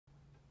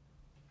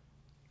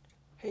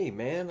Hey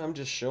man, I'm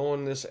just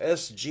showing this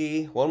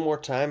SG one more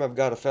time. I've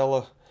got a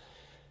fella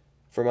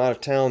from out of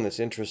town that's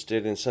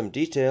interested in some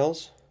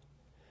details.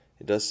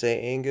 It does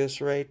say Angus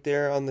right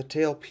there on the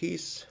tail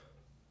piece.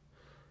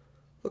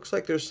 Looks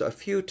like there's a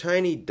few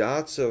tiny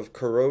dots of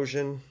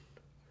corrosion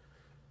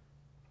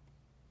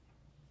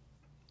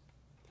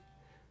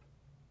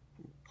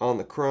on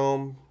the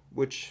chrome,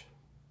 which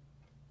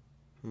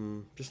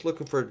just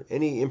looking for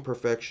any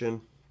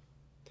imperfection.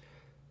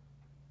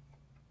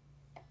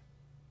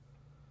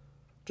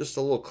 Just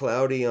a little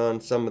cloudy on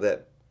some of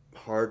that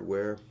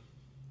hardware.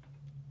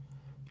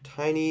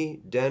 Tiny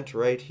dent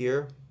right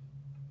here.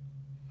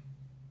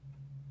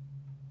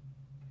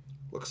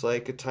 Looks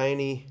like a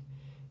tiny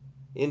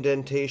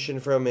indentation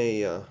from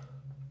a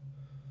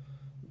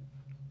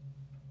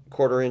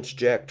 1/4-inch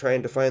jack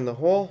trying to find the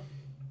hole.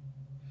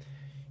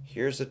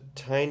 Here's a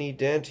tiny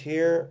dent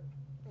here,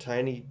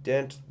 tiny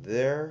dent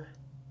there.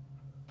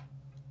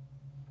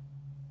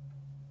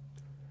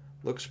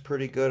 Looks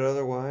pretty good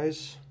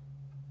otherwise.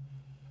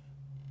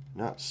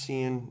 Not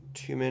seeing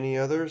too many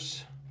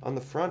others on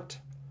the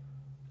front.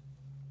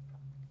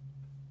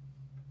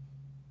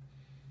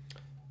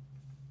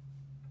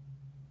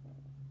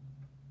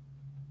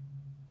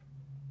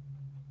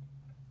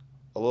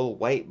 A little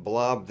white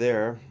blob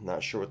there.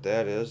 Not sure what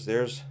that is.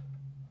 There's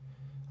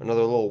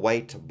another little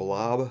white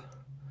blob.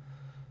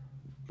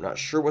 Not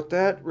sure what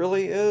that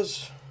really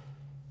is.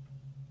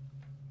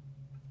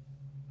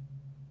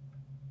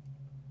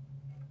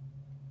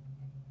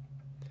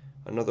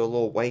 Another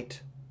little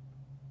white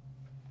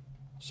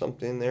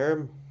something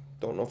there.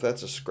 Don't know if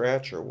that's a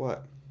scratch or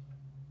what.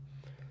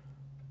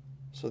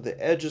 So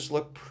the edges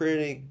look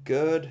pretty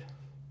good.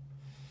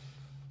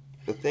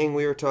 The thing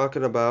we were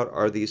talking about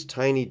are these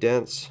tiny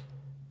dents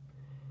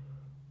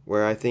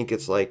where I think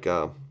it's like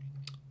the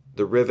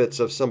rivets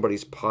of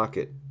somebody's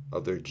pocket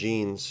of their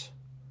jeans.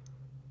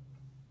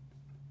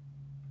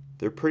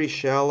 They're pretty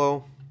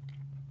shallow.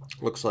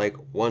 Looks like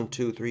 1,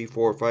 2, 3,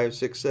 4, 5,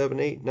 6, 7,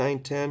 8, 9,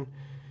 10,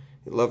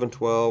 11,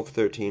 12,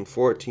 13,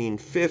 14,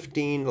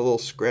 15, a little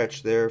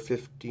scratch there,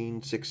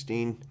 15,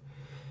 16,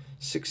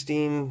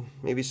 16,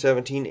 maybe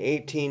 17,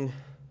 18,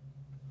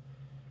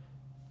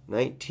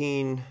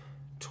 19,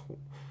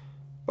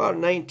 about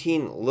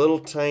 19 little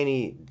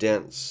tiny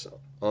dents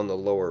on the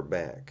lower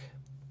back.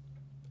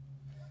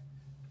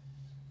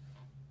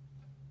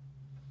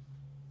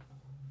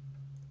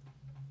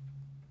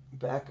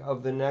 Back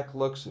of the neck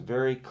looks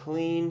very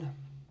clean.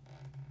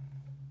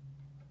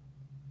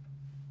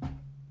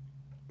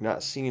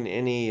 Not seeing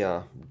any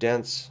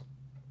dents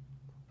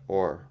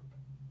or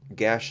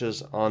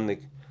gashes on the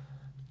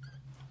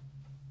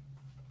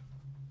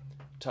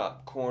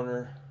top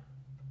corner,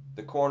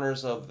 the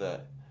corners of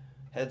the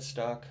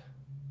headstock.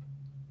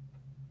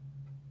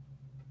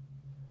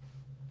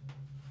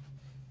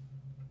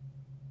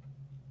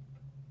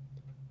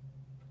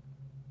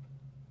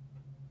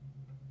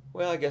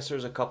 Well, I guess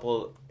there's a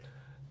couple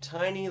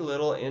tiny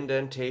little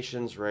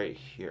indentations right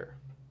here.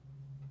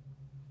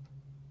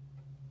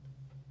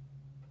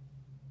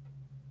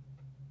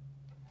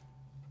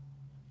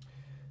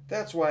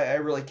 That's why I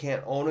really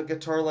can't own a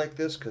guitar like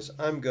this, because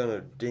I'm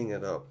gonna ding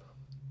it up.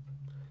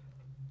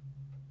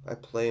 I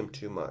play them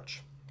too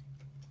much.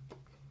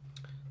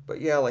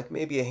 But yeah, like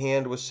maybe a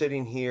hand was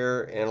sitting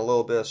here and a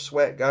little bit of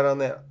sweat got on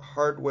that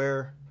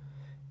hardware.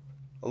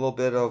 A little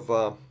bit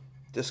of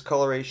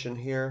discoloration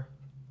here.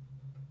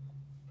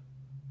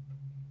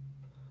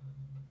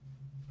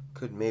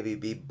 Could maybe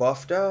be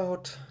buffed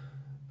out.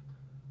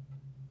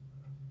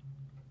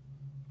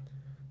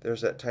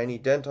 There's that tiny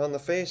dent on the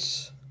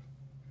face.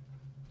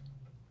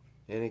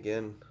 And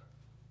again,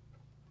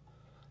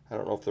 I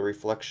don't know if the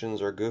reflections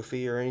are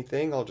goofy or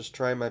anything. I'll just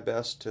try my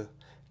best to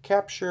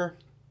capture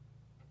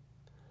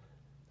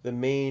the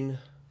main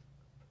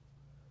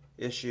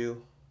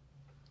issue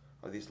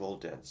of these little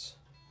dents.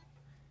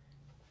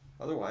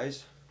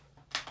 Otherwise,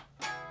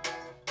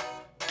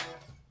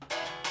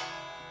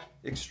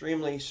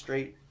 extremely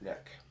straight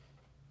neck.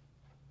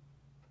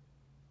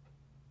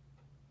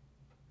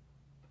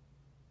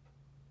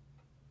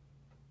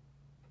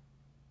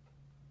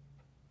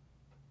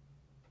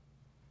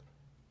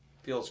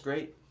 Feels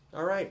great.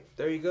 All right,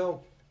 there you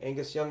go.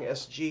 Angus Young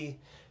SG,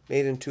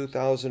 made in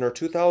 2000 or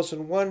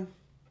 2001.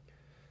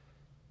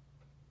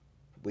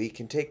 We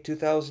can take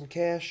 2000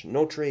 cash,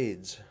 no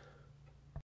trades.